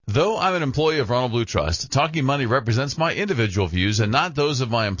Though I'm an employee of Ronald Blue Trust, Talking Money represents my individual views and not those of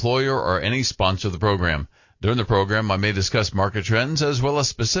my employer or any sponsor of the program. During the program, I may discuss market trends as well as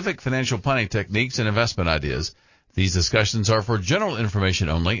specific financial planning techniques and investment ideas. These discussions are for general information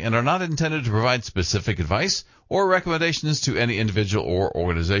only and are not intended to provide specific advice or recommendations to any individual or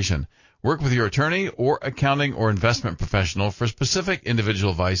organization. Work with your attorney or accounting or investment professional for specific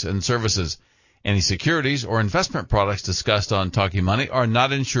individual advice and services. Any securities or investment products discussed on Talking Money are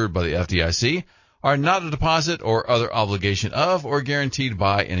not insured by the FDIC, are not a deposit or other obligation of or guaranteed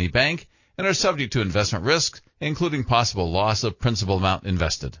by any bank, and are subject to investment risks, including possible loss of principal amount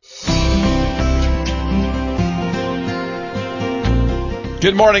invested.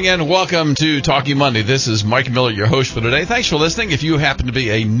 Good morning and welcome to Talking Money. This is Mike Miller, your host for today. Thanks for listening. If you happen to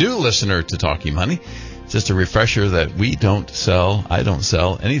be a new listener to Talking Money, just a refresher that I don't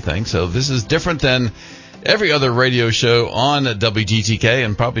sell anything. So this is different than every other radio show on WGTK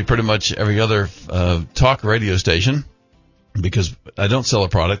and probably pretty much every other talk radio station, because I don't sell a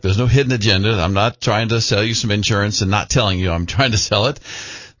product. There's no hidden agenda. I'm not trying to sell you some insurance and not telling you I'm trying to sell it.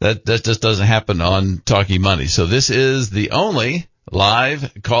 That just doesn't happen on Talking Money. So this is the only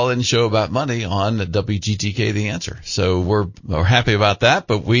live call-in show about money on WGTK The Answer. So we're happy about that,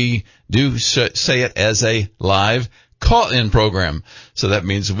 but we do say it as a live call-in program. So that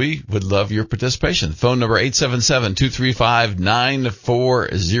means we would love your participation. Phone number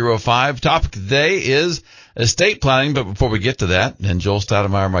 877-235-9405. Topic today is estate planning, but before we get to that, and Joel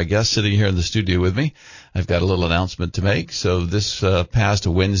Stoudenmire, my guest, sitting here in the studio with me, I've got a little announcement to make. So this past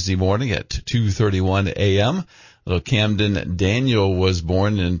Wednesday morning at 2:31 a.m., little Camden Daniel was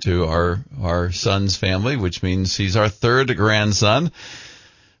born into our son's family, which means he's our third grandson.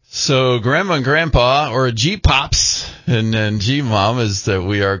 So Grandma and Grandpa, or G-Pops and G-Mom as that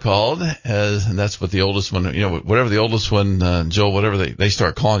we are called, and that's what the oldest one, whatever the oldest one, Joel, whatever they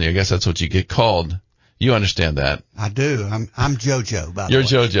start calling you, I guess that's what you get called. You understand that? I do. I'm JoJo, by the way. You're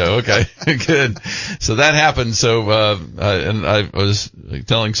JoJo. Okay. Good. So that happened. So, and I was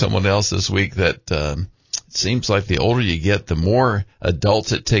telling someone else this week that, it seems like the older you get, the more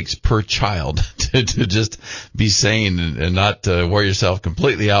adults it takes per child to just be sane and not wear yourself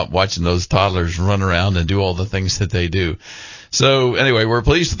completely out watching those toddlers run around and do all the things that they do. So anyway, we're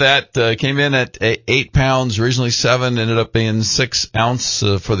pleased with that. Came in at 8 pounds, originally 7, ended up being 6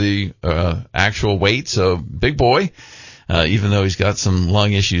 ounces for the actual weight. So big boy. Even though he's got some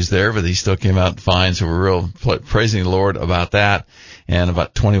lung issues there, but he still came out fine. So we're real praising the Lord about that. And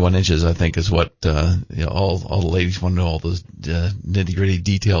about 21 inches, I think, is what, all the ladies want to know, all those nitty gritty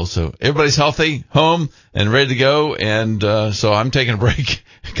details. So everybody's healthy, home, and ready to go. And, so I'm taking a break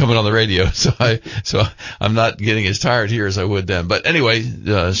coming on the radio. So I'm not getting as tired here as I would then. But anyway,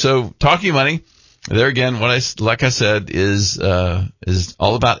 so Talking Money, there again, like I said, is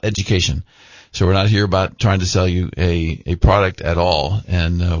all about education. So we're not here about trying to sell you a product at all.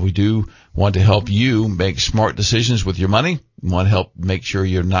 And we do want to help you make smart decisions with your money. We want to help make sure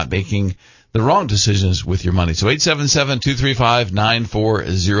you're not making the wrong decisions with your money. So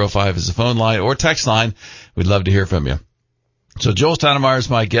 877-235-9405 is the phone line or text line. We'd love to hear from you. So Joel Stoudenmire is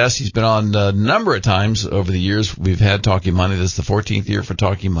my guest. He's been on a number of times over the years. We've had Talking Money. This is the 14th year for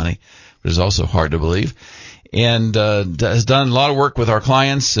Talking Money, but it's also hard to believe. And has done a lot of work with our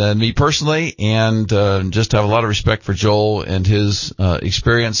clients and me personally, and just have a lot of respect for Joel and his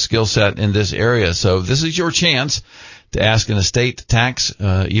experience, skill set in this area. So this is your chance to ask an estate tax,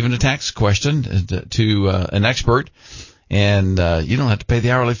 even a tax question to an expert. And you don't have to pay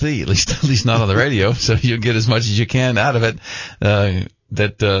the hourly fee, at least not on the radio. So you'll get as much as you can out of it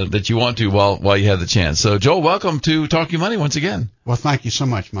that you want to while you have the chance. So Joel, welcome to Talking Money once again. Well, thank you so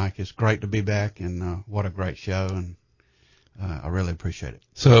much, Mike. It's great to be back, and what a great show, and I really appreciate it.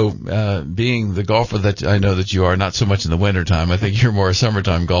 So being the golfer that I know that you are, not so much in the wintertime. I think you're more a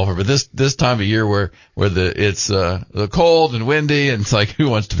summertime golfer. But this time of year where it's the cold and windy, and it's like, who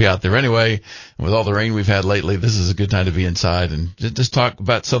wants to be out there anyway? And with all the rain we've had lately, this is a good time to be inside and just talk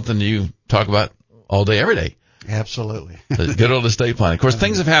about something you talk about all day, every day. Absolutely. The good old estate planning. Of course,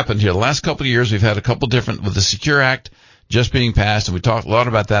 things have happened here. The last couple of years, we've had a couple different, with the Secure Act just being passed, and we talked a lot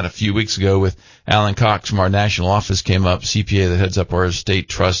about that a few weeks ago with Alan Cox from our national office came up, CPA that heads up our estate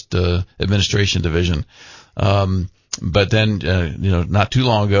trust administration division. But then, not too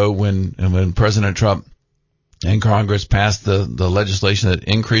long ago when President Trump and Congress passed the legislation that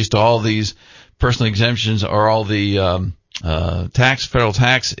increased all these personal exemptions, or all the federal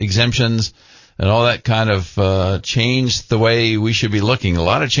tax exemptions, and all that kind of changed the way we should be looking. A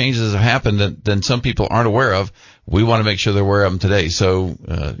lot of changes have happened that some people aren't aware of. We want to make sure they're aware of them today. So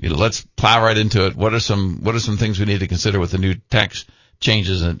let's plow right into it. What are some things we need to consider with the new tax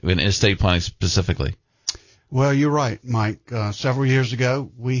changes in estate planning specifically? Well, you're right, Mike. Several years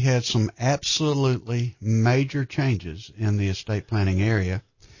ago, we had some absolutely major changes in the estate planning area.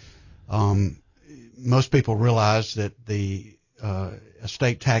 Most people realize that the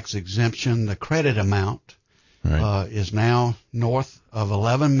estate tax exemption, the credit amount, is now north of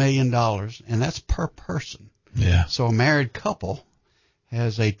 $11 million, and that's per person. Yeah. So a married couple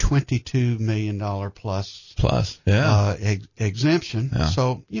has a $22 million plus exemption. Yeah.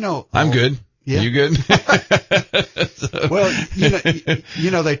 So, I'm good. Yeah. Are you good? Well,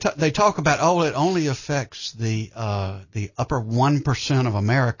 they talk about, it only affects the upper 1% of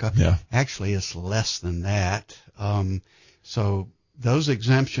America. Yeah. Actually, it's less than that. So those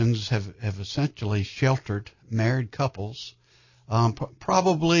exemptions have essentially sheltered married couples,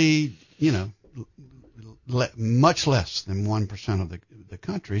 probably, much less than 1% of the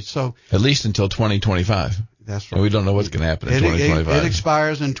country. So at least until 2025. That's right. And we don't know what's going to happen in 2025. It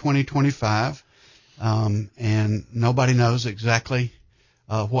expires in 2025, and nobody knows exactly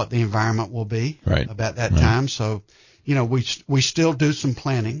what the environment will be about that time. So, we still do some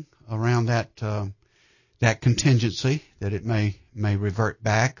planning around that contingency that it may revert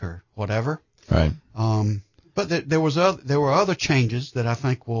back or whatever. Right. But there were other changes that I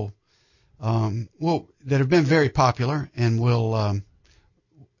think that have been very popular and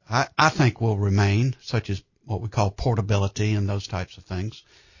I think will remain, such as what we call portability and those types of things.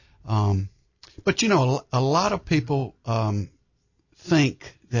 But a lot of people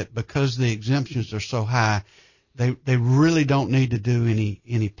think that because the exemptions are so high, they really don't need to do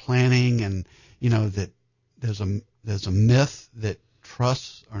any planning, and that there's a myth that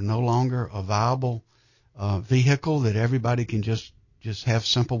trusts are no longer a viable vehicle, that everybody can just have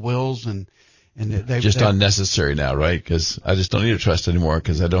simple wills and they're unnecessary now, right? Because I just don't need a trust anymore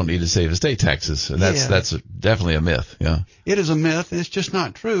because I don't need to save estate taxes. And that's definitely a myth. Yeah. It is a myth. It's just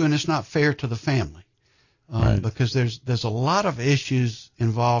not true, and it's not fair to the family. Because there's a lot of issues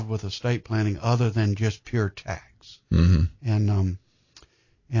involved with estate planning other than just pure tax. Mm-hmm.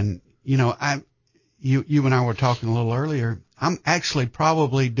 And you and I were talking a little earlier. I'm actually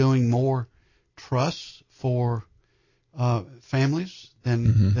probably doing more trusts for families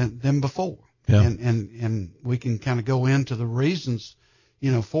than before. Yeah. And we can kind of go into the reasons,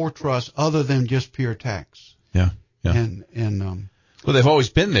 for trust other than just pure tax. Yeah. Yeah. And well, they've always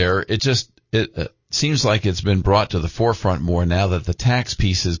been there. It seems like it's been brought to the forefront more now that the tax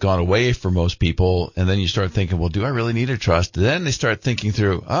piece has gone away for most people. And then you start thinking, well, do I really need a trust? Then they start thinking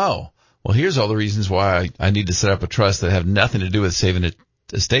through, well, here's all the reasons why I need to set up a trust that have nothing to do with saving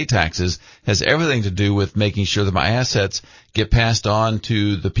estate taxes, has everything to do with making sure that my assets get passed on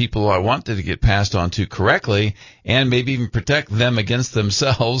to the people I want to get passed on to correctly, and maybe even protect them against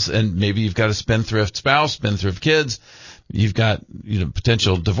themselves. And maybe you've got a spendthrift spouse, spendthrift kids. You've got,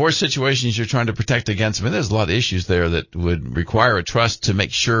 potential divorce situations you're trying to protect against. I mean, there's a lot of issues there that would require a trust to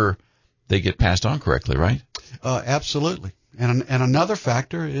make sure they get passed on correctly, right? Absolutely. And another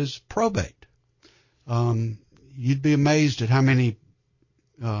factor is probate. You'd be amazed at how many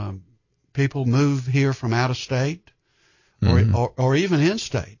people move here from out of state or even in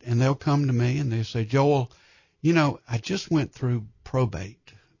state, and they'll come to me and they say, Joel, I just went through probate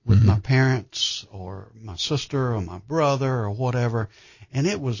with my parents or my sister or my brother or whatever, and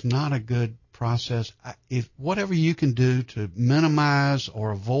it was not a good process. If whatever you can do to minimize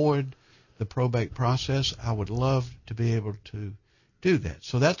or avoid the probate process, I would love to be able to do that.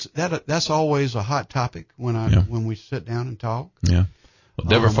 So that's always a hot topic when we sit down and talk. Yeah. Well,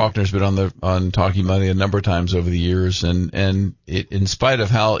 Deborah Faulkner's been on Talking Money a number of times over the years, and it, in spite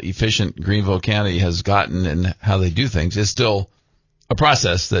of how efficient Greenville County has gotten and how they do things, it's still a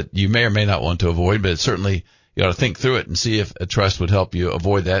process that you may or may not want to avoid, but certainly you ought to think through it and see if a trust would help you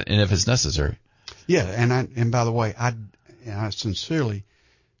avoid that and if it's necessary. Yeah, and by the way, I sincerely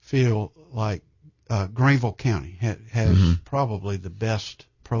feel like Greenville County has probably the best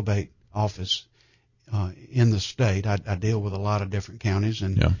probate office in the state. I deal with a lot of different counties,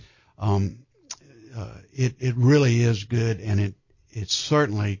 and it really is good, and it's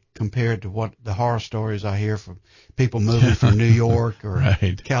certainly compared to what the horror stories I hear from people moving from New York or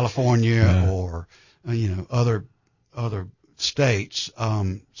California or other states.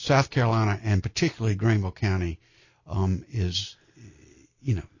 South Carolina and particularly Greenville County is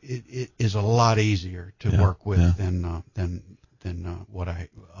a lot easier to work with than what I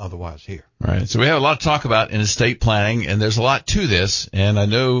otherwise hear. Right. So we have a lot to talk about in estate planning, and there's a lot to this. And I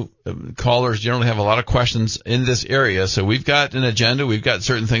know callers generally have a lot of questions in this area. So we've got an agenda. We've got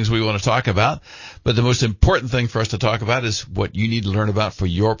certain things we want to talk about. But the most important thing for us to talk about is what you need to learn about for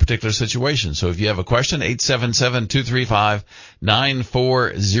your particular situation. So if you have a question,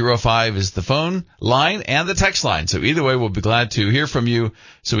 877-235-9405 is the phone line and the text line. So either way, we'll be glad to hear from you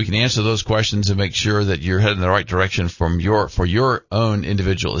so we can answer those questions and make sure that you're heading in the right direction for your own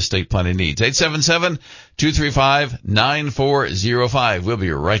individual estate planning needs. 877-235-9405. We'll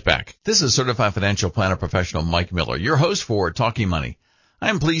be right back. This is Certified Financial Planner Professional Mike Miller, your host for Talking Money. I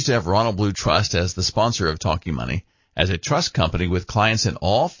am pleased to have Ronald Blue Trust as the sponsor of Talking Money. As a trust company with clients in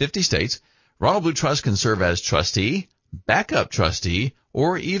all 50 states, Ronald Blue Trust can serve as trustee, backup trustee,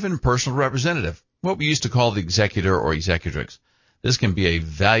 or even personal representative, what we used to call the executor or executrix. This can be a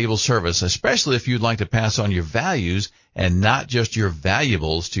valuable service, especially if you'd like to pass on your values and not just your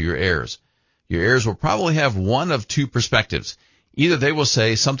valuables to your heirs. Your heirs will probably have one of two perspectives. Either they will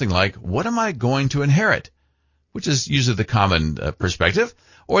say something like, what am I going to inherit? Which is usually the common perspective.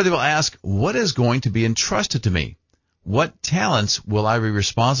 Or they will ask, what is going to be entrusted to me? What talents will I be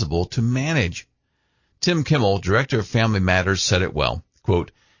responsible to manage? Tim Kimmel, Director of Family Matters, said it well.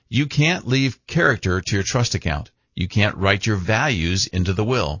 Quote, you can't leave character to your trust account. You can't write your values into the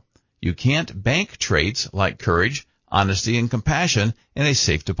will. You can't bank traits like courage, honesty, and compassion in a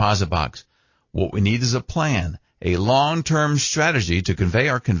safe deposit box. What we need is a plan, a long-term strategy to convey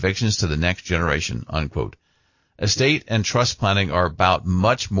our convictions to the next generation, unquote. Estate and trust planning are about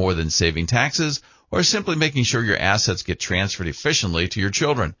much more than saving taxes or simply making sure your assets get transferred efficiently to your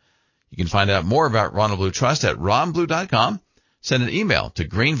children. You can find out more about Ronald Blue Trust at ronblue.com. Send an email to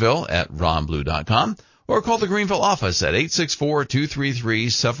greenville@ronblue.com or call the Greenville office at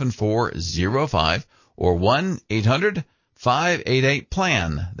 864-233-7405 or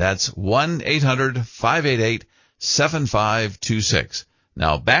 1-800-588-PLAN. That's 1-800-588-7526.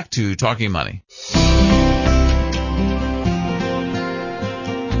 Now back to Talking Money.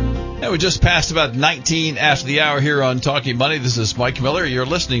 We just passed about 19 after the hour here on Talking Money. This is Mike Miller. You're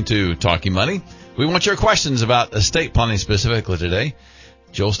listening to Talking Money. We want your questions about estate planning specifically today.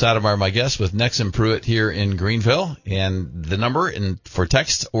 Joel Stoudenmire, my guest, with Nexum Pruitt here in Greenville. And the number for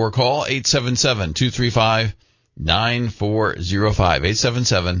text or call,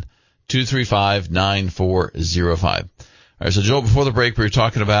 877-235-9405. 877-235-9405. All right, so Joel, before the break, we were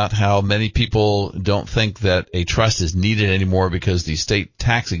talking about how many people don't think that a trust is needed anymore because the state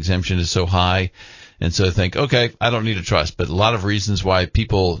tax exemption is so high. And so they think, okay, I don't need a trust. But a lot of reasons why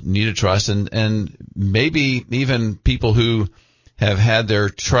people need a trust, and maybe even people who have had their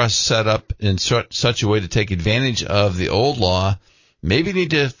trust set up in such a way to take advantage of the old law, maybe need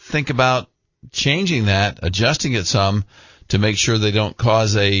to think about changing that, adjusting it some to make sure they don't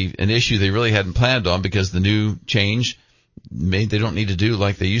cause an issue they really hadn't planned on because the new change they don't need to do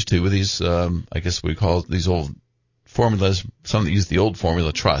like they used to with these, I guess we call these old formulas, some that use the old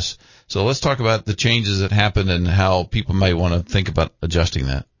formula trusts. So let's talk about the changes that happened and how people might want to think about adjusting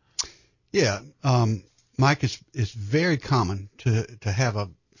that. Yeah, Mike, it's very common to have a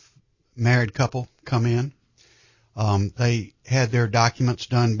married couple come in. They had their documents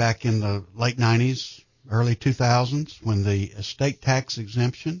done back in the late 90s, early 2000s, when the estate tax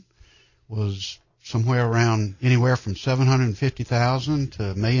exemption was somewhere around anywhere from $750,000 to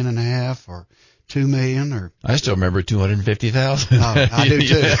 $1.5 million or $2 million. Or I still remember $250,000. I do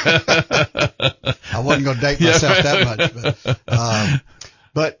too. I wasn't going to date myself that much,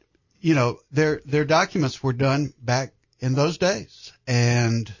 but you know, their documents were done back in those days,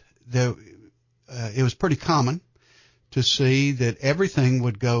 and it was pretty common to see that everything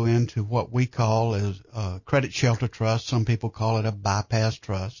would go into what we call as a credit shelter trust. Some people call it a bypass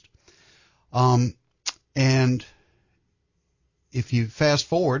trust. And if you fast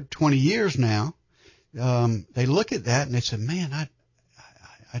forward 20 years now, they look at that and they say, man,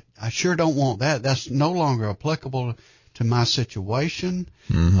 I sure don't want that. That's no longer applicable to my situation.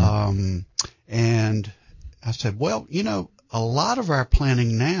 Mm-hmm. And I said, well, you know, a lot of our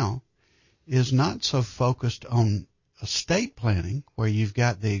planning now is not so focused on estate planning where you've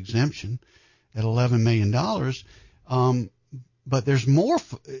got the exemption at $11 million. But there's more,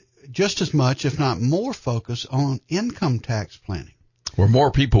 just as much, if not more, focus on income tax planning. Where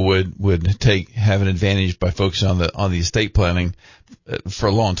more people would have an advantage by focusing on the estate planning for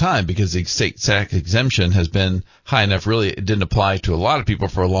a long time, because the estate tax exemption has been high enough. Really, it didn't apply to a lot of people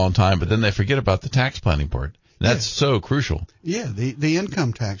for a long time, but then they forget about the tax planning part. That's so crucial. Yeah, the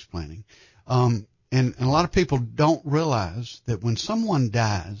income tax planning. And a lot of people don't realize that when someone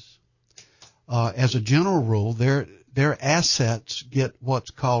dies, as a general rule, their assets get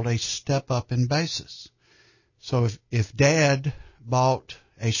what's called a step up in basis. So if Dad bought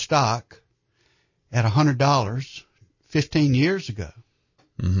a stock at $100 15 years ago.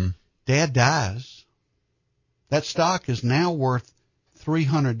 Mm-hmm. Dad dies. That stock is now worth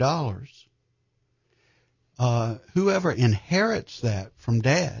 $300. Whoever inherits that from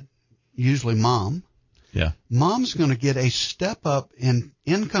Dad, usually Mom, Mom's going to get a step up in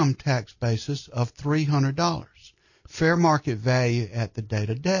income tax basis of $300, fair market value at the date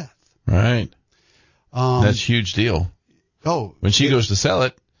of death. Right. That's a huge deal. Oh, when she goes to sell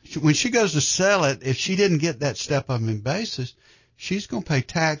it. When she goes to sell it, if she didn't get that step up in basis, she's going to pay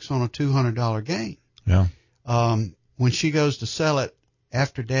tax on a $200 gain. Yeah. When she goes to sell it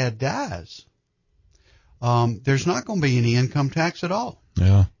after Dad dies, there's not going to be any income tax at all.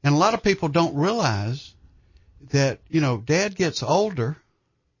 Yeah. And a lot of people don't realize that, Dad gets older,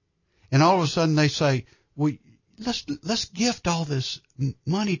 and all of a sudden they say, well, let's gift all this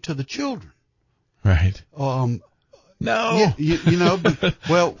money to the children. Right. No.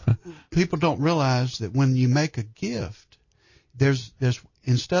 Well, people don't realize that when you make a gift, there's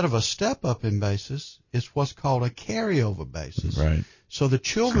instead of a step up in basis, it's what's called a carryover basis. Right. So the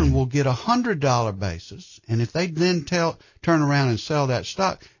children will get $100 basis, and if they then turn around and sell that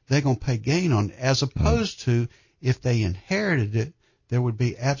stock, they're going to pay gain on it, as opposed to if they inherited it, there would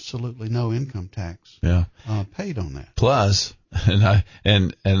be absolutely no income tax paid on that. Plus, and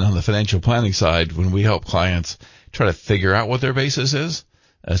on the financial planning side, when we help clients try to figure out what their basis is,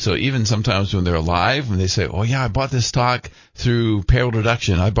 so even sometimes when they're alive, when they say, oh yeah, I bought this stock through payroll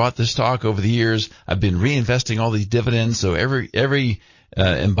deduction. I bought this stock over the years. I've been reinvesting all these dividends. So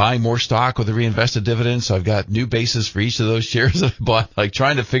and buying more stock with the reinvested dividends. So I've got new basis for each of those shares that I bought, like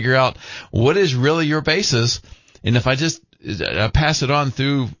trying to figure out what is really your basis. And if I just pass it on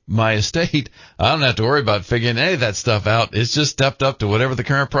through my estate, I don't have to worry about figuring any of that stuff out. It's just stepped up to whatever the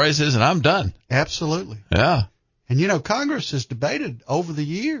current price is and I'm done. Absolutely. Yeah. And, Congress has debated over the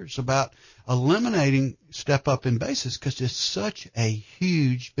years about eliminating step up in basis because it's such a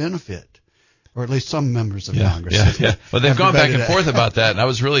huge benefit, or at least some members of Congress. Yeah. Well, they've gone back and forth about that, and I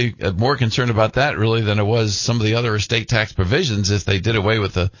was really more concerned about that really than I was some of the other estate tax provisions if they did away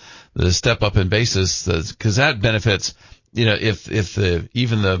with the step up in basis, because that benefits, if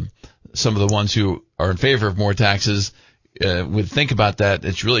some of the ones who are in favor of more taxes would think about that,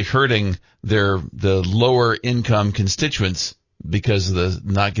 it's really hurting the lower income constituents because of the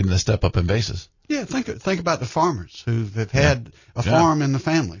not getting the step up in basis. Yeah, think about the farmers who have had a farm in the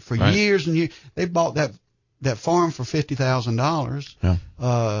family for years and years. They bought that farm for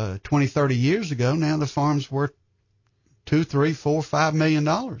 $50,000 20, 30 years ago. Now the farm's worth $2, $3, $4, $5 million.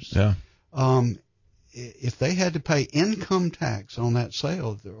 Yeah. If they had to pay income tax on that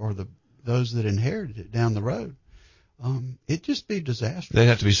sale, or those that inherited it down the road, it'd just be disastrous. They'd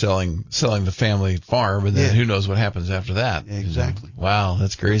have to be selling the family farm, and then who knows what happens after that. Exactly. Wow,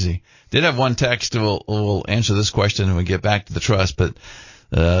 that's crazy. Did have one text. We'll answer this question when we get back to the trust, but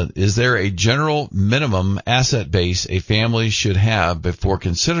is there a general minimum asset base a family should have before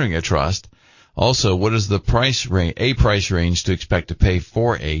considering a trust? Also, what is the price range to expect to pay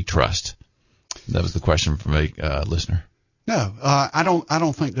for a trust? That was the question from a listener. No, I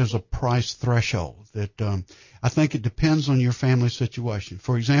don't think there's a price threshold. I think it depends on your family situation.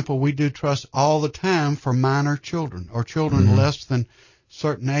 For example, we do trusts all the time for minor children or children less than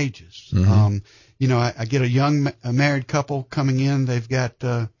certain ages. Mm-hmm. I get a married couple coming in. They've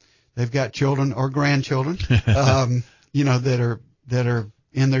got children or grandchildren, that are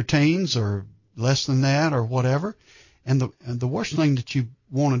in their teens or less than that or whatever. And the worst thing that you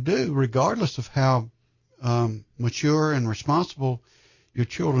want to do, regardless of how mature and responsible your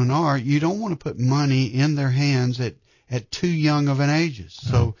children are, you don't want to put money in their hands at too young of an ages.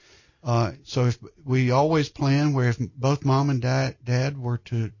 So if we always plan where if both mom and dad were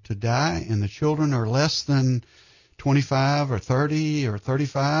to die and the children are less than 25 or 30 or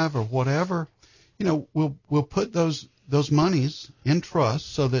 35 or whatever, we'll put those monies in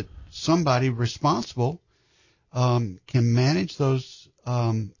trust so that somebody responsible can manage those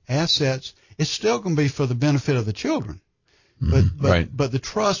assets. It's still going to be for the benefit of the children. But the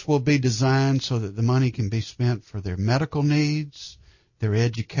trust will be designed so that the money can be spent for their medical needs, their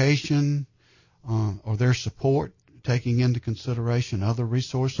education, or their support, taking into consideration other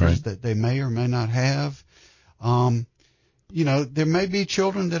resources that they may or may not have. There may be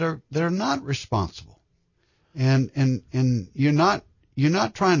children that are not responsible, and you're not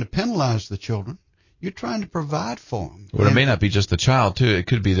trying to penalize the children. You're trying to provide for them. Well, it may not be just the child too. It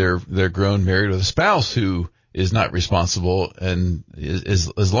could be they're grown, married with a spouse who is not responsible, and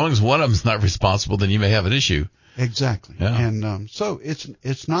as long as one of them's not responsible, then you may have an issue. Exactly. Yeah. And so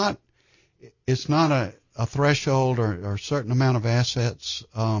it's not a a threshold or a certain amount of assets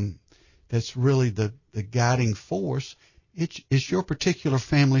that's really the guiding force. It's your particular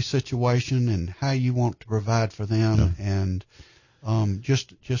family situation and how you want to provide for them, and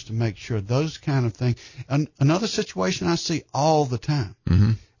just to make sure those kind of things. Another situation I see all the time.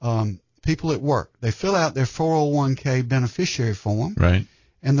 People at work, they fill out their 401k beneficiary form, right?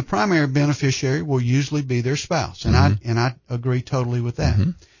 And the primary beneficiary will usually be their spouse, and I agree totally with that.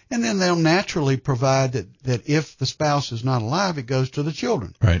 And then they'll naturally provide that if the spouse is not alive, it goes to the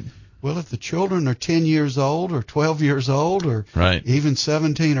children. Right. Well, if the children are 10 years old or 12 years old or even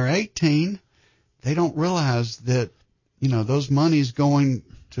 17 or 18, they don't realize that, those monies going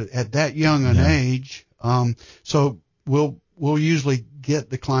to at that young an age. So we'll usually get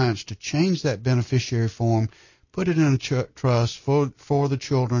the clients to change that beneficiary form, put it in a trust for the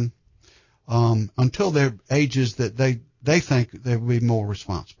children until they're ages that they think they will be more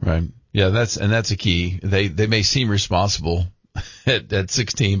responsible. Right. Yeah, that's a key. They may seem responsible at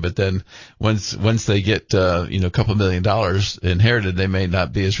 16, but then once they get a couple $1 million inherited, they may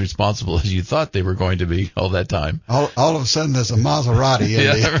not be as responsible as you thought they were going to be all that time. All of a sudden, there's a Maserati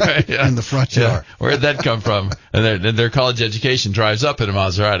in the front yard. Where'd that come from? And their college education drives up in a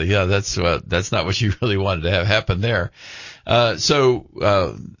Maserati. Yeah, that's not what you really wanted to have happen there. So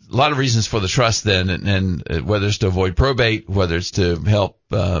a lot of reasons for the trust then, and whether it's to avoid probate, whether it's to help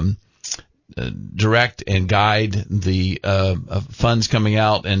direct and guide the funds coming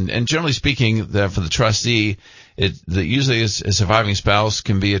out, and generally speaking, for the trustee, usually a surviving spouse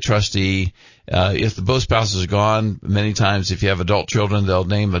can be a trustee. If both spouses are gone, many times if you have adult children, they'll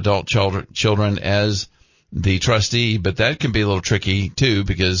name adult children as the trustee, but that can be a little tricky too,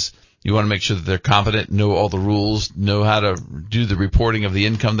 because you want to make sure that they're competent, know all the rules, know how to do the reporting of the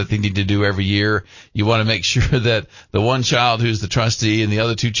income that they need to do every year. You want to make sure that the one child who's the trustee and the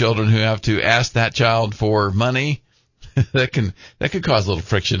other two children who have to ask that child for money, that could cause a little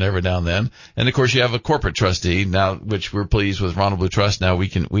friction every now and then. And of course you have a corporate trustee now, which we're pleased with Ronald Blue Trust. Now we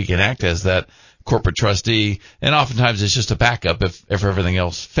can act as that corporate trustee, and oftentimes it's just a backup if everything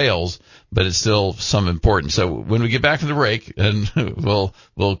else fails, but it's still some importance. So when we get back from the break, and we'll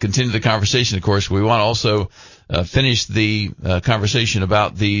continue the conversation, of course, we want to also finish the conversation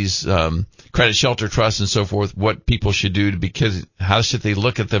about these credit shelter trusts and so forth, what people should do because how should they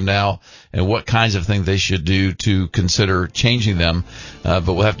look at them now, and what kinds of things they should do to consider changing them. But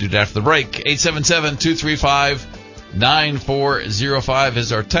we'll have to do that after the break. 877-235-9405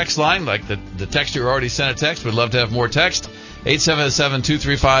 is our text line. Like the texter who already sent a text, we'd love to have more text.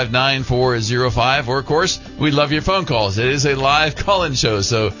 877-235-9405. Or, of course, we love your phone calls. It is a live call-in show,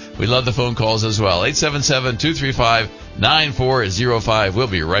 so we love the phone calls as well. 877-235-9405. We'll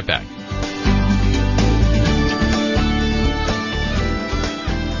be right back.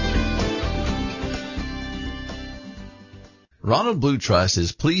 Ronald Blue Trust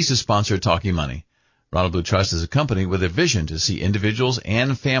is pleased to sponsor Talking Money. Ronald Blue Trust is a company with a vision to see individuals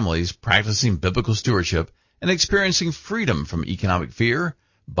and families practicing biblical stewardship and experiencing freedom from economic fear,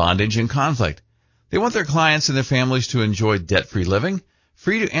 bondage, and conflict. They want their clients and their families to enjoy debt-free living,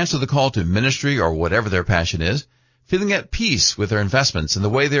 free to answer the call to ministry or whatever their passion is, feeling at peace with their investments and the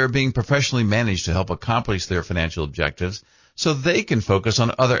way they are being professionally managed to help accomplish their financial objectives so they can focus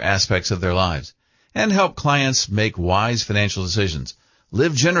on other aspects of their lives, and help clients make wise financial decisions,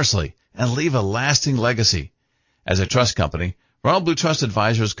 live generously, and leave a lasting legacy. As a trust company, Ronald Blue Trust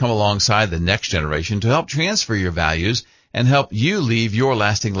Advisors come alongside the next generation to help transfer your values and help you leave your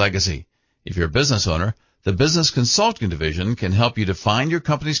lasting legacy. If you're a business owner, the Business Consulting Division can help you define your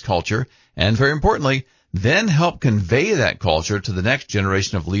company's culture and, very importantly, then help convey that culture to the next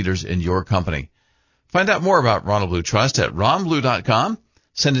generation of leaders in your company. Find out more about Ronald Blue Trust at ronblue.com.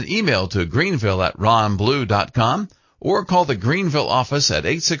 Send an email to greenville@ronblue.com. or call the Greenville office at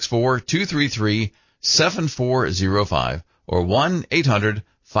 864-233-7405 or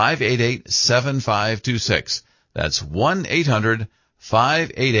 1-800-588-7526. That's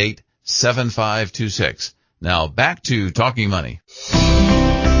 1-800-588-7526. Now back to Talking Money.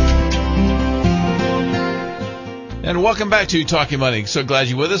 And welcome back to Talking Money. So glad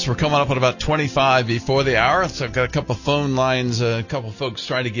you're with us. We're coming up at about 25 before the hour. So I've got a couple of phone lines, a couple of folks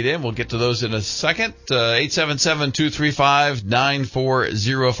trying to get in. We'll get to those in a second.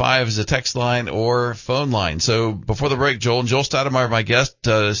 877-235-9405 is a text line or phone line. So before the break, Joel Stoudenmire, my guest,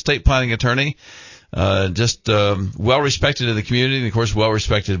 estate planning attorney, well respected in the community, and of course well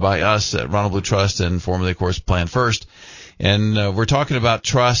respected by us at Ronald Blue Trust and formerly, of course, Plan First. And we're talking about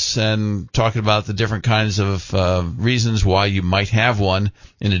trusts and talking about the different kinds of reasons why you might have one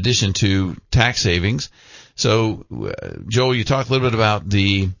in addition to tax savings. So, Joel, you talked a little bit about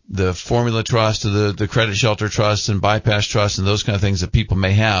the formula trust, the credit shelter trust and bypass trust and those kind of things that people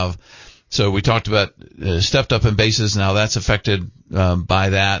may have. So we talked about stepped up in basis and how that's affected by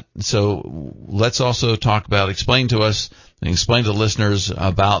that. So let's also talk about, explain to us and explain to listeners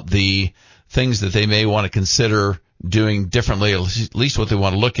about the things that they may want to consider doing differently, at least what they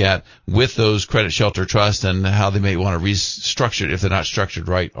want to look at with those credit shelter trusts and how they may want to restructure it if they're not structured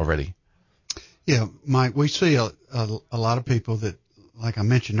right already. Yeah, Mike, we see a lot of people that, like I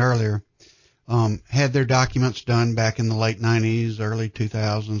mentioned earlier, had their documents done back in the late 90s, early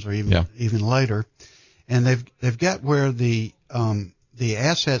 2000s, or even later, and they've got where the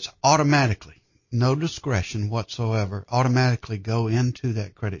assets automatically, no discretion whatsoever, automatically go into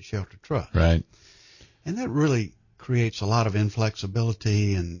that credit shelter trust. Right. And that really creates a lot of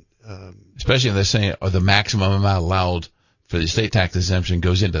inflexibility and especially if they're saying the maximum amount allowed for the estate tax exemption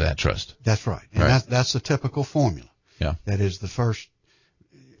goes into that trust. That's right. And that's the typical formula. Yeah. That is the first.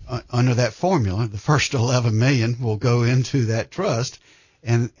 Under that formula, the first 11 million will go into that trust,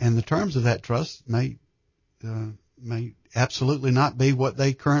 and the terms of that trust may absolutely not be what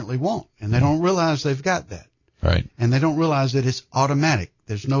they currently want, and they don't realize they've got that. Right. And they don't realize that it's automatic.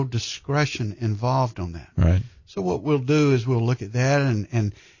 There's no discretion involved on that. Right. So what we'll do is we'll look at that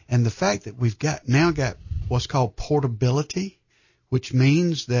and the fact that we've now got what's called portability, which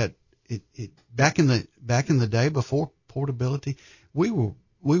means that it back in the day before portability, we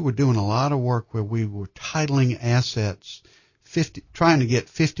were doing a lot of work where we were titling assets, trying to get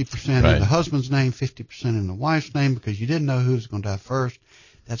 50% in the husband's name, 50% in the wife's name, because you didn't know who was going to die first.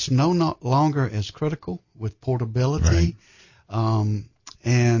 That's no longer as critical with portability. Right.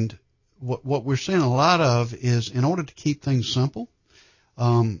 And what we're seeing a lot of is, in order to keep things simple,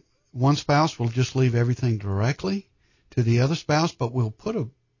 one spouse will just leave everything directly to the other spouse, but we'll put a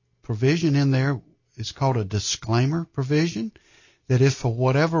provision in there. It's called a disclaimer provision, that if for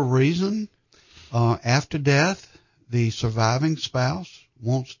whatever reason, after death, the surviving spouse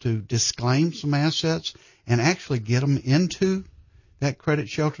wants to disclaim some assets and actually get them into that credit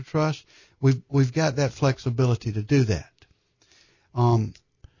shelter trust, we've got that flexibility to do that.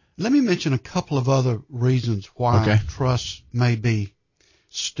 Let me mention a couple of other reasons why trusts may be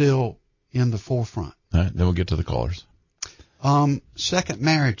still in the forefront. All right, then we'll get to the callers. Second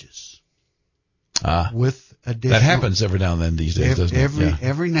marriages. With additional, that happens every now and then these days, doesn't it?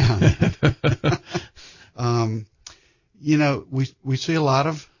 Every now and then. We see a lot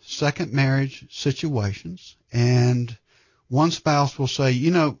of second marriage situations, and one spouse will say,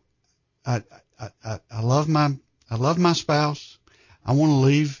 I love my spouse. I want to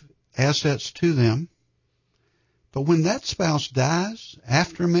leave assets to them. But when that spouse dies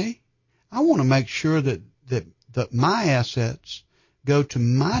after me, I want to make sure that my assets go to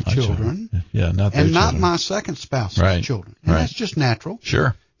my children, not and not children. my second spouse's children. And that's just natural.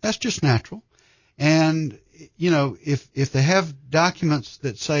 Sure. That's just natural. And, if they have documents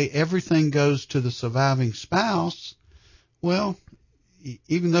that say everything goes to the surviving spouse, well,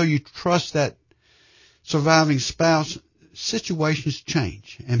 even though you trust that surviving spouse, situations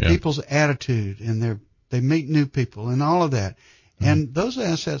change, and people's attitude, and they meet new people and all of that. And those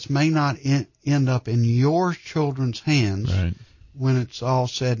assets may not end up in your children's hands when it's all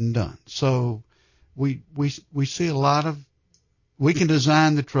said and done. So we see a lot of, we can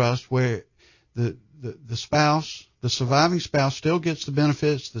design the trust where the spouse, the surviving spouse still gets the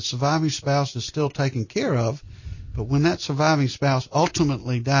benefits, the surviving spouse is still taken care of, but when that surviving spouse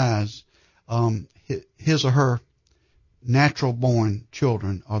ultimately dies, his or her natural born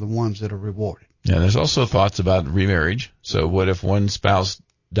children are the ones that are rewarded. Yeah, there's also thoughts about remarriage. So what if one spouse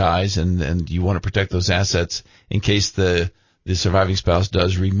dies and you want to protect those assets in case the surviving spouse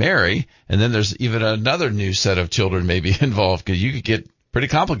does remarry, and then there's even another new set of children maybe involved, because you could get pretty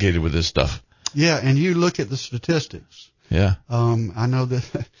complicated with this stuff. Yeah, and you look at the statistics. Yeah. I know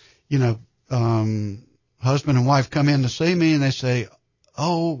that, husband and wife come in to see me and they say,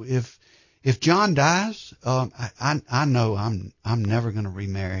 oh, if John dies, I know I'm never going to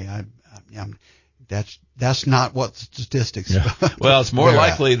remarry. That's not what the statistics. Yeah. Well, it's more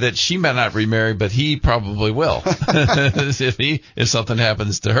likely that she may not remarry, but he probably will. If something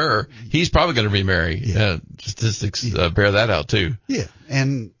happens to her, he's probably going to remarry. Yeah. Statistics bear that out too. Yeah,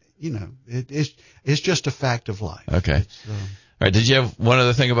 and it's just a fact of life. Okay. All right. Did you have one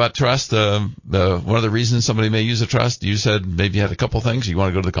other thing about trust? One of the reasons somebody may use a trust? You said maybe you had a couple things. You want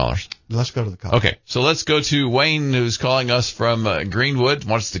to go to the callers? Let's go to the callers. Okay. So let's go to Wayne, who's calling us from Greenwood.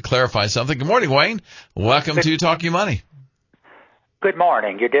 Wants to clarify something. Good morning, Wayne. Welcome to Talking Money. Good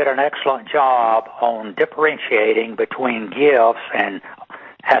morning. You did an excellent job on differentiating between gifts and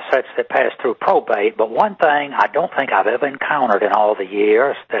assets that pass through probate, but one thing I don't think I've ever encountered in all the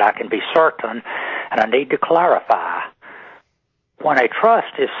years that I can be certain, and I need to clarify. When a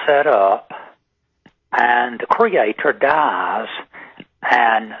trust is set up and the creator dies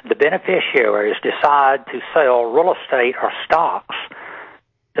and the beneficiaries decide to sell real estate or stocks,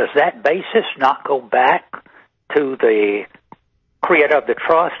 does that basis not go back to the creator of the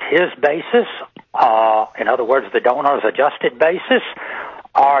trust, his basis, in other words, the donor's adjusted basis,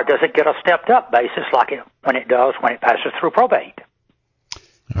 or does it get a stepped-up basis like when it does when it passes through probate?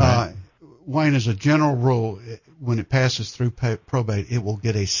 Wayne, as a general rule, when it passes through probate, it will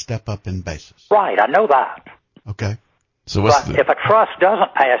get a step-up in basis. Right, I know that. Okay. So if a trust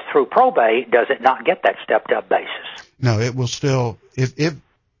doesn't pass through probate, does it not get that stepped-up basis? No, it will still. If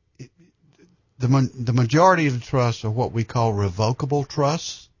the majority of the trusts are what we call revocable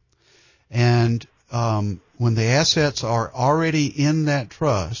trusts, and when the assets are already in that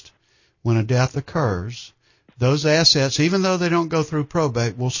trust, when a death occurs, those assets, even though they don't go through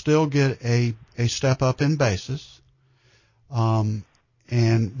probate, will still get a step up in basis. And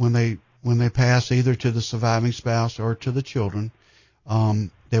when they pass either to the surviving spouse or to the children,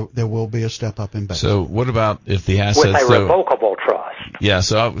 there will be a step up in basis. So what about if the assets with a revocable trust? Yeah,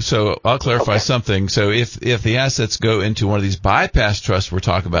 so I'll clarify something. So if the assets go into one of these bypass trusts we're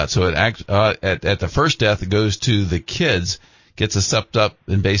talking about, so at the first death it goes to the kids, gets a stepped up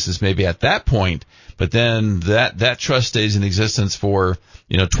in basis maybe at that point, but then that trust stays in existence for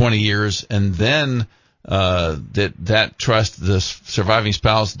 20 years, and then that trust, the surviving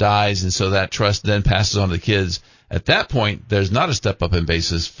spouse dies, and so that trust then passes on to the kids. At that point, there's not a step up in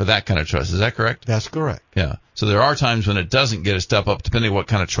basis for that kind of trust. Is that correct? That's correct. Yeah. So there are times when it doesn't get a step up, depending on what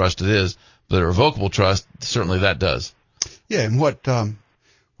kind of trust it is. But a revocable trust, certainly that does. Yeah, and what a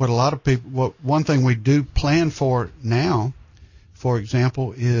lot of people, one thing we do plan for now, for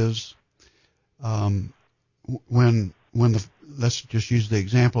example, is when let's just use the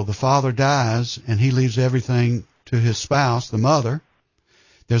example, the father dies and he leaves everything to his spouse, the mother.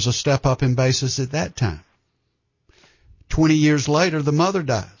 There's a step up in basis at that time. 20 years later, the mother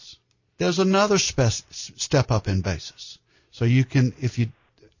dies. There's another step up in basis. So you can, if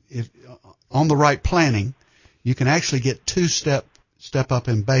on the right planning, you can actually get two step up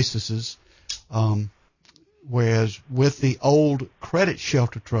in basis. Whereas with the old credit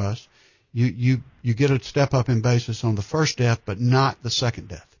shelter trust, you get a step up in basis on the first death, but not the second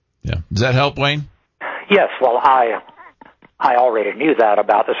death. Yeah. Does that help, Wayne? Yes. Well, I already knew that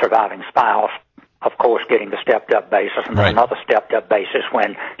about the surviving spouse. Of course, getting the stepped-up basis, and then another stepped-up basis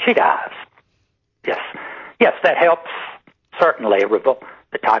when she dies. Yes, that helps certainly revoke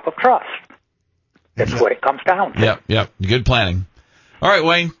the type of trust. That's what it comes down to. Yep. Good planning. All right,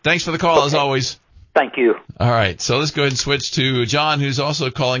 Wayne, thanks for the call, as always. Thank you. All right, so let's go ahead and switch to John, who's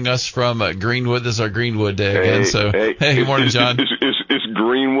also calling us from Greenwood. This is our Greenwood day again. Hey, good morning, John. It's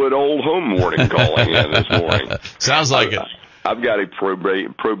Greenwood Old Home Morning calling in this morning. Sounds like it. I've got a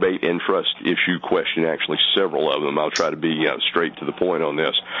probate and trust issue question, actually several of them. I'll try to be straight to the point on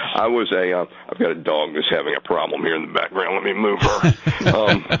this. I've got a dog that's having a problem here in the background. Let me move her.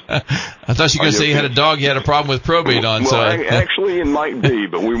 I thought you were going to say you had a dog you had a problem with probate on. Actually, it might be,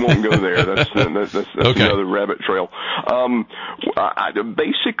 but we won't go there. That's okay. Another rabbit trail. I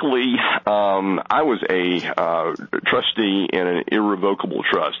was a trustee in an irrevocable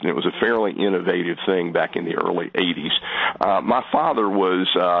trust, and it was a fairly innovative thing back in the early 80s. My father was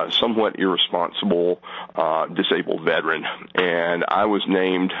somewhat irresponsible, disabled veteran, and I was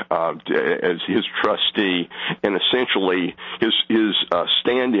named as his trustee, and essentially his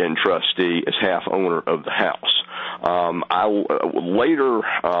stand-in trustee as half owner of the house. Later,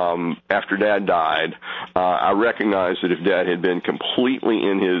 after Dad died, I recognized that if Dad had been completely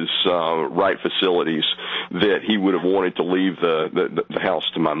in his right facilities, that he would have wanted to leave the house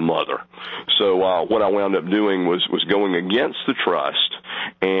to my mother. So what I wound up doing was going against the trust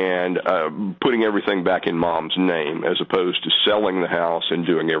and putting everything back in Mom's name, as opposed to selling the house and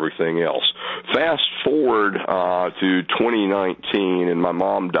doing everything else. Fast forward to 2019, and my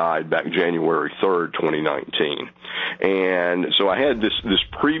mom died back January 3rd, 2019. And so I had this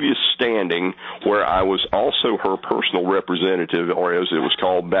previous standing where I was also her personal representative, or as it was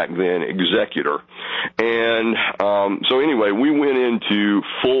called back then, executor. And so anyway, we went into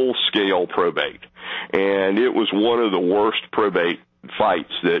full-scale probate. And it was one of the worst probate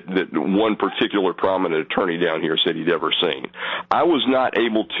fights that one particular prominent attorney down here said he'd ever seen. I was not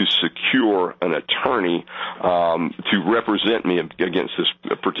able to secure an attorney to represent me against this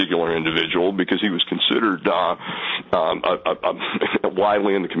particular individual because he was considered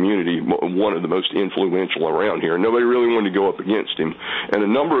widely in the community one of the most influential around here. Nobody really wanted to go up against him, and a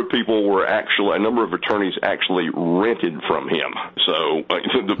number of attorneys actually rented from him. So,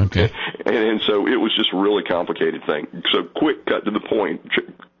 okay. and so it was just a really complicated thing. So quick cut to the point.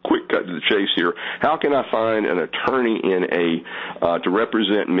 Quick cut to the chase here. How can I find an attorney to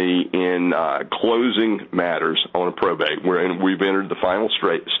represent me in closing matters on a probate? And we've entered the final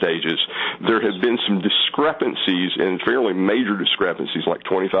stages. There have been some discrepancies, and fairly major discrepancies, like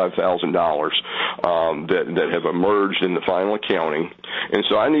 $25,000 that have emerged in the final accounting. And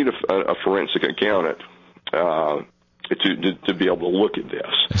so I need a forensic accountant to be able to look at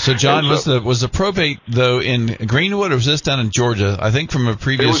this. So, John, was the probate though in Greenwood, or was this down in Georgia? I think from a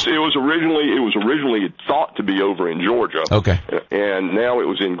previous. It was originally thought to be over in Georgia. Okay. And now it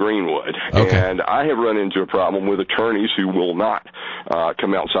was in Greenwood. Okay. And I have run into a problem with attorneys who will not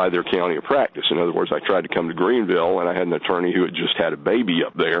come outside their county of practice. In other words, I tried to come to Greenville, and I had an attorney who had just had a baby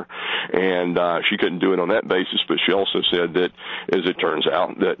up there, and she couldn't do it on that basis. But she also said that, as it turns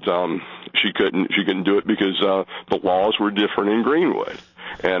out, that she couldn't do it because the laws were different in Greenwood.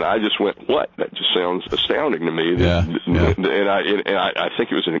 And I just went, what? That just sounds astounding to me. Yeah. And I think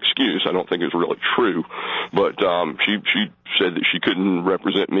it was an excuse. I don't think it was really true. But she said that she couldn't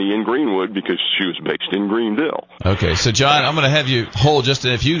represent me in Greenwood because she was based in Greenville. Okay, so John, I'm going to have you hold just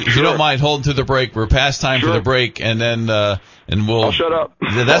if you don't mind holding through the break. We're past time for the break, and then and we'll. I'll shut up.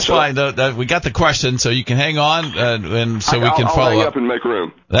 That's fine. We got the question, so you can hang on, and so we can follow I'll hang up. up and make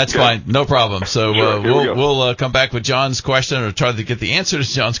room. That's fine, no problem. So we'll come back with John's question, or try to get the answer to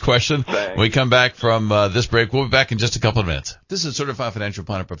John's question. Thanks. When we come back from this break, we'll be back in just a couple of minutes. This is Certified Financial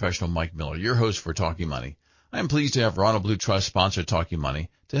Planner Professional Mike Miller, your host for Talking Money. I am pleased to have Ronald Blue Trust sponsor Talking Money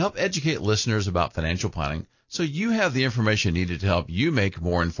to help educate listeners about financial planning, so you have the information needed to help you make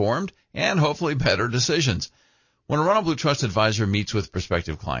more informed and hopefully better decisions. When a Ronald Blue Trust advisor meets with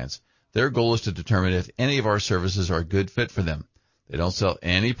prospective clients, their goal is to determine if any of our services are a good fit for them. They don't sell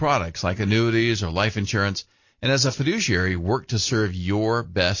any products like annuities or life insurance, and as a fiduciary, work to serve your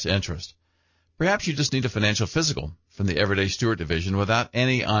best interest. Perhaps you just need a financial physical from the Everyday Steward Division without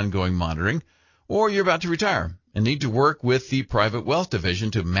any ongoing monitoring, or you're about to retire and need to work with the Private Wealth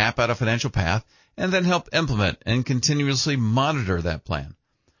Division to map out a financial path and then help implement and continuously monitor that plan.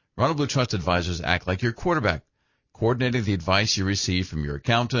 Ronald Blue Trust advisors act like your quarterback, coordinating the advice you receive from your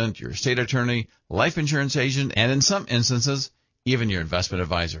accountant, your estate attorney, life insurance agent, and in some instances, even your investment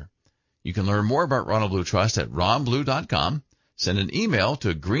advisor. You can learn more about Ronald Blue Trust at ronblue.com, send an email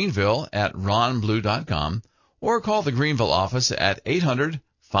to greenville@ronblue.com, or call the Greenville office at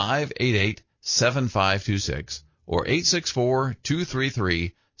 800-588-7526 or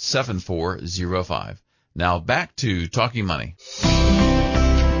 864-233-7405. Now back to Talking Money.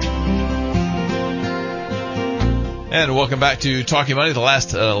 And welcome back to Talking Money. The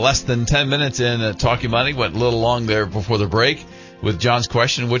last less than 10 minutes in Talking Money. Went a little long there before the break with John's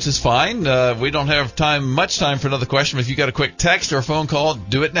question, which is fine. We don't have much time for another question. If you got a quick text or a phone call,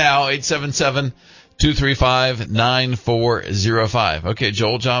 do it now, 877-235-9405. Okay,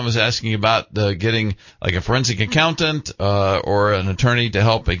 Joel, John was asking about getting like a forensic accountant or an attorney to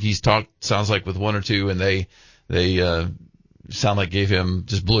help. Like he's sounds like with one or two, and they sound like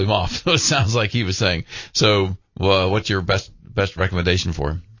just blew him off. So it sounds like he was saying. So what's your best recommendation for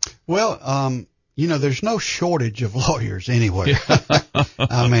him? Well, there's no shortage of lawyers anywhere.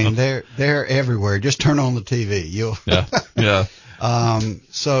 I mean, they're everywhere. Just turn on the TV. Yeah.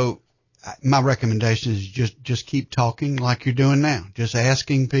 So my recommendation is just keep talking like you're doing now. Just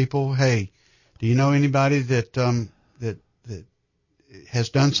asking people, hey, do you know anybody that has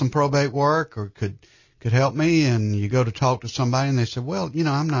done some probate work or could help me? And you go to talk to somebody and they say, well,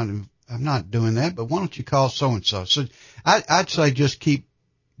 I'm not doing that, but why don't you call so and so? So I'd say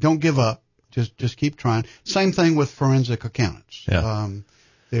don't give up. Just keep trying. Same thing with forensic accountants. Yeah.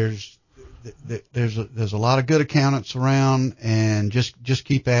 There's a lot of good accountants around, and just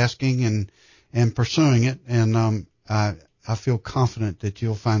keep asking and pursuing it. And I feel confident that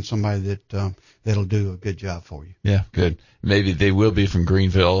you'll find somebody that'll do a good job for you. Yeah, good. Maybe they will be from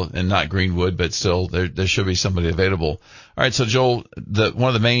Greenville and not Greenwood, but still there should be somebody available. All right. So Joel, one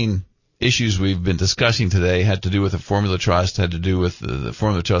of the main issues we've been discussing today had to do with the formula trust, had to do with the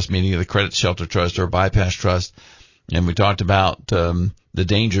formula trust, meaning the credit shelter trust or bypass trust. And we talked about the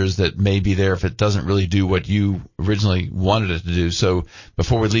dangers that may be there if it doesn't really do what you originally wanted it to do. So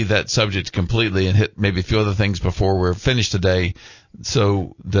before we leave that subject completely and hit maybe a few other things before we're finished today,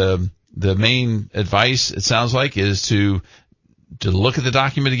 so the main advice, it sounds like, is to look at the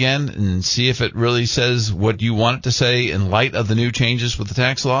document again and see if it really says what you want it to say in light of the new changes with the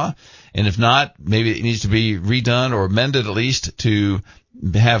tax law. And if not, maybe it needs to be redone or amended at least to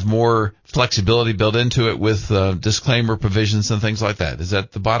have more flexibility built into it with disclaimer provisions and things like that. Is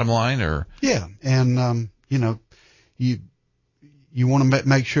that the bottom line? Or yeah, and you want to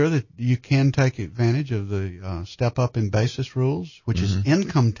make sure that you can take advantage of the step up in basis rules, which is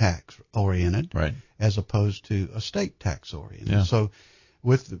income tax oriented, right, as opposed to estate tax oriented. Yeah. So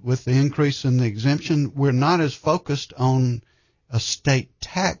with the increase in the exemption, we're not as focused on estate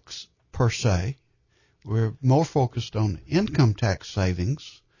tax per se. We're more focused on income tax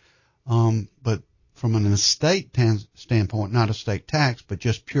savings, but from an estate standpoint, not estate tax, but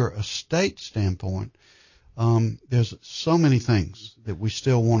just pure estate standpoint, there's so many things that we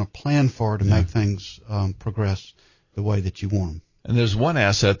still want to plan for to make things progress the way that you want them. And there's one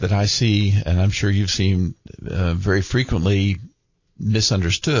asset that I see, and I'm sure you've seen very frequently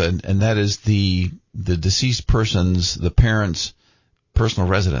misunderstood, and that is the deceased person's, the parent's personal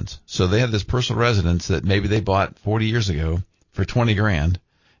residence. So they have this personal residence that maybe they bought 40 years ago for $20,000, and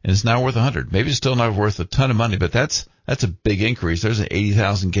it's now worth $100,000. Maybe it's still not worth a ton of money, but that's a big increase. There's an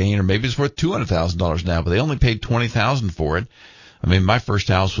 $80,000 gain, or maybe it's worth $200,000 now, but they only paid $20,000 for it. I mean, my first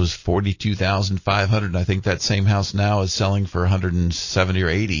house was $42,500, and I think that same house now is selling for $170,000 or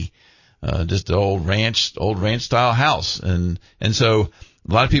 $80,000. Just an old ranch style house, and so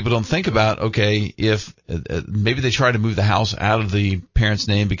a lot of people don't think about, okay, if maybe they try to move the house out of the parent's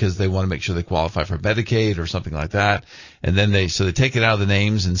name because they want to make sure they qualify for Medicaid or something like that, and then they take it out of the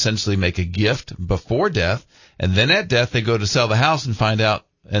names and essentially make a gift before death, and then at death they go to sell the house and find out,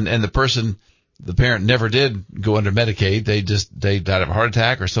 and the parent never did go under Medicaid, they died of a heart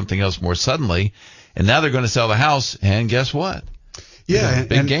attack or something else more suddenly, and now they're going to sell the house, and guess what? Yeah,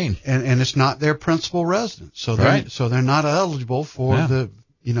 big gain, and it's not their principal residence, so they're not eligible for the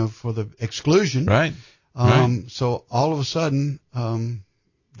exclusion. Right. So all of a sudden,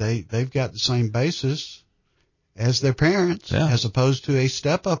 they've got the same basis as their parents, as opposed to a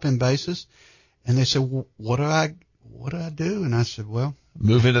step up in basis. And they said, well, what do I do? And I said, well,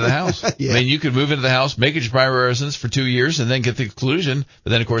 move into the house. Yeah. I mean, you could move into the house, make it your primary residence for 2 years, and then get the exclusion.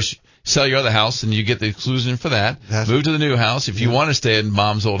 But then, of course, sell your other house, and you get the exclusion for that. Move to the new house if you want to stay in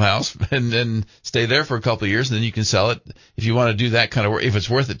mom's old house, and then stay there for a couple of years, and then you can sell it if you want to do that kind of work, if it's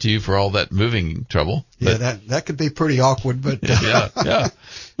worth it to you for all that moving trouble. Yeah, that could be pretty awkward, but yeah.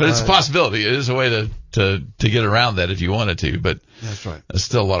 But it's a possibility. It is a way to get around that if you wanted to, but that's right. There's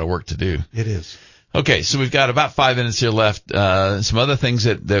still a lot of work to do. It is. Okay, so we've got about 5 minutes here left. Some other things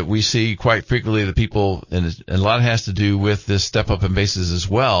that we see quite frequently that people, and a lot has to do with this step up in basis as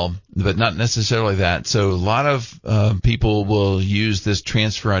well, but not necessarily that. So a lot of people will use this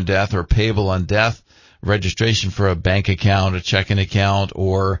transfer on death or payable on death registration for a bank account, a checking account,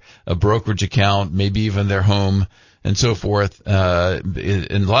 or a brokerage account, maybe even their home and so forth.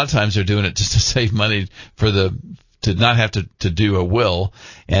 And a lot of times they're doing it just to save money to not have to do a will.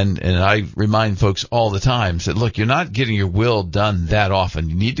 And I remind folks all the time that, look, you're not getting your will done that often.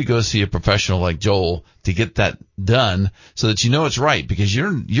 You need to go see a professional like Joel to get that done so that you know it's right, because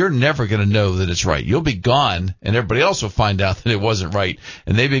you're never going to know that it's right. You'll be gone, and everybody else will find out that it wasn't right,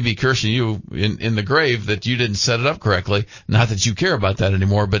 and they may be cursing you in the grave that you didn't set it up correctly. Not that you care about that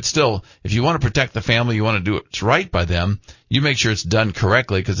anymore, but still, if you want to protect the family, you want to do what's right by them, you make sure it's done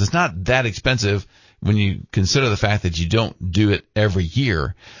correctly, because it's not that expensive when you consider the fact that you don't do it every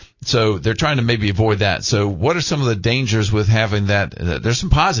year. So they're trying to maybe avoid that. So what are some of the dangers with having that? There's some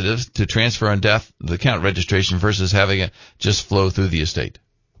positives to transfer on death, the account registration, versus having it just flow through the estate.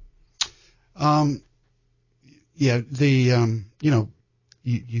 You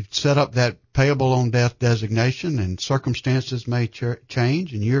set up that payable on death designation, and circumstances may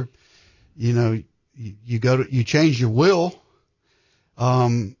change, and you change your will,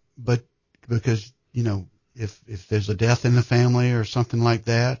 but because if there's a death in the family or something like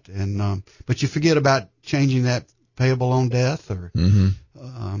that, and but you forget about changing that payable on death or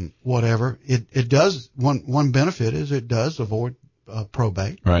whatever. It does, one benefit is it does avoid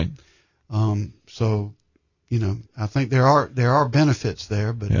probate. Right. So I think there are benefits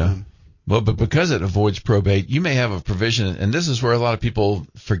there, but Well, but because it avoids probate, you may have a provision, and this is where a lot of people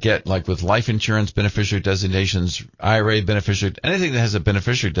forget, like with life insurance beneficiary designations, IRA beneficiary, anything that has a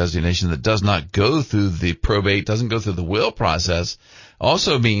beneficiary designation that does not go through the probate, doesn't go through the will process,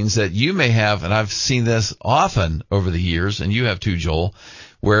 also means that you may have, and I've seen this often over the years, and you have too, Joel,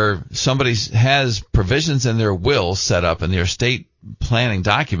 where somebody has provisions in their will set up in their estate planning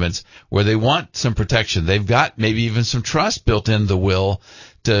documents where they want some protection. They've got maybe even some trust built in the will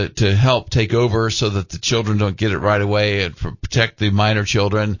to help take over so that the children don't get it right away and protect the minor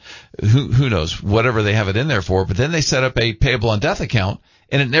children. Who knows, whatever they have it in there for. But then they set up a payable on death account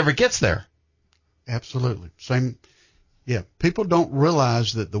and it never gets there. Absolutely. Same. Yeah. People don't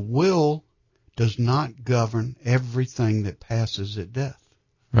realize that the will does not govern everything that passes at death.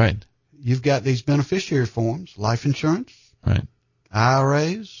 Right. You've got these beneficiary forms, life insurance, right,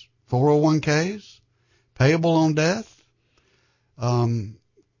 IRAs, 401ks, payable on death,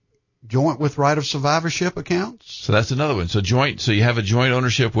 joint with right of survivorship accounts. So that's another one. So you have a joint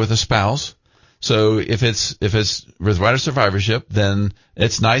ownership with a spouse. So if it's with right of survivorship, then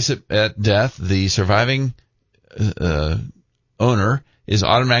it's nice at death. The surviving owner is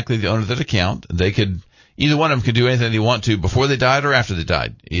automatically the owner of that account. Either one of them could do anything they want to before they died or after they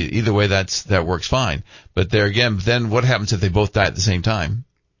died. Either way, that works fine. But there again, then what happens if they both die at the same time?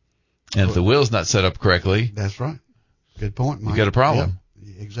 And if the will's not set up correctly, that's right. Good point, Mike. You got a problem.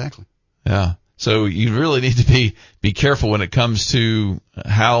 Yep, exactly. Yeah. So you really need to be careful when it comes to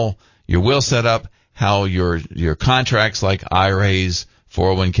how your will set up, how your contracts like IRAs,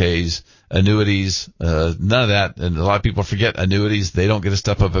 401ks, annuities, none of that. And a lot of people forget annuities. They don't get a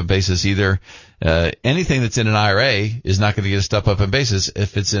step up in basis either. Anything that's in an IRA is not going to get a step up in basis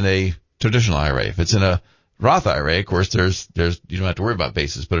if it's in a traditional IRA. If it's in a Roth IRA, of course, there's you don't have to worry about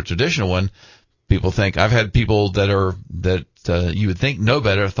basis. But a traditional one, people think, I've had people that you would think know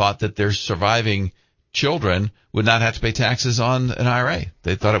better, thought that their surviving children would not have to pay taxes on an IRA.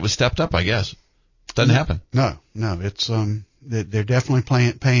 They thought it was stepped up, I guess. Doesn't happen. No, it's they're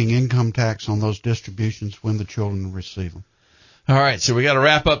definitely paying income tax on those distributions when the children receive them. All right, so we got to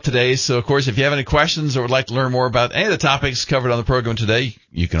wrap up today. So, of course, if you have any questions or would like to learn more about any of the topics covered on the program today,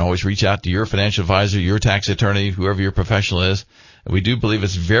 you can always reach out to your financial advisor, your tax attorney, whoever your professional is. We do believe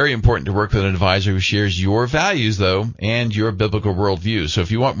it's very important to work with an advisor who shares your values, though, and your biblical worldview. So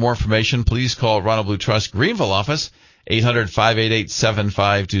if you want more information, please call Ronald Blue Trust Greenville office,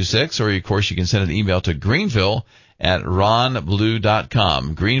 800-588-7526, or, of course, you can send an email to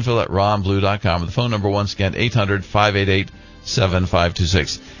greenville@ronblue.com, greenville@ronblue.com. The phone number, once again,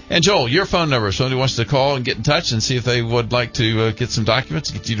 800-588-7526. And, Joel, your phone number, if somebody wants to call and get in touch and see if they would like to get some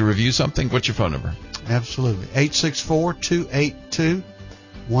documents, get you to review something, what's your phone number? Absolutely. 864-282-1127.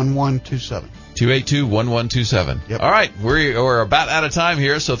 282-1127. Yep. All right, we're about out of time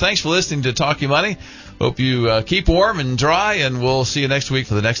here, so thanks for listening to Talking Money. Hope you keep warm and dry, and we'll see you next week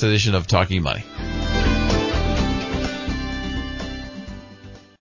for the next edition of Talking Money.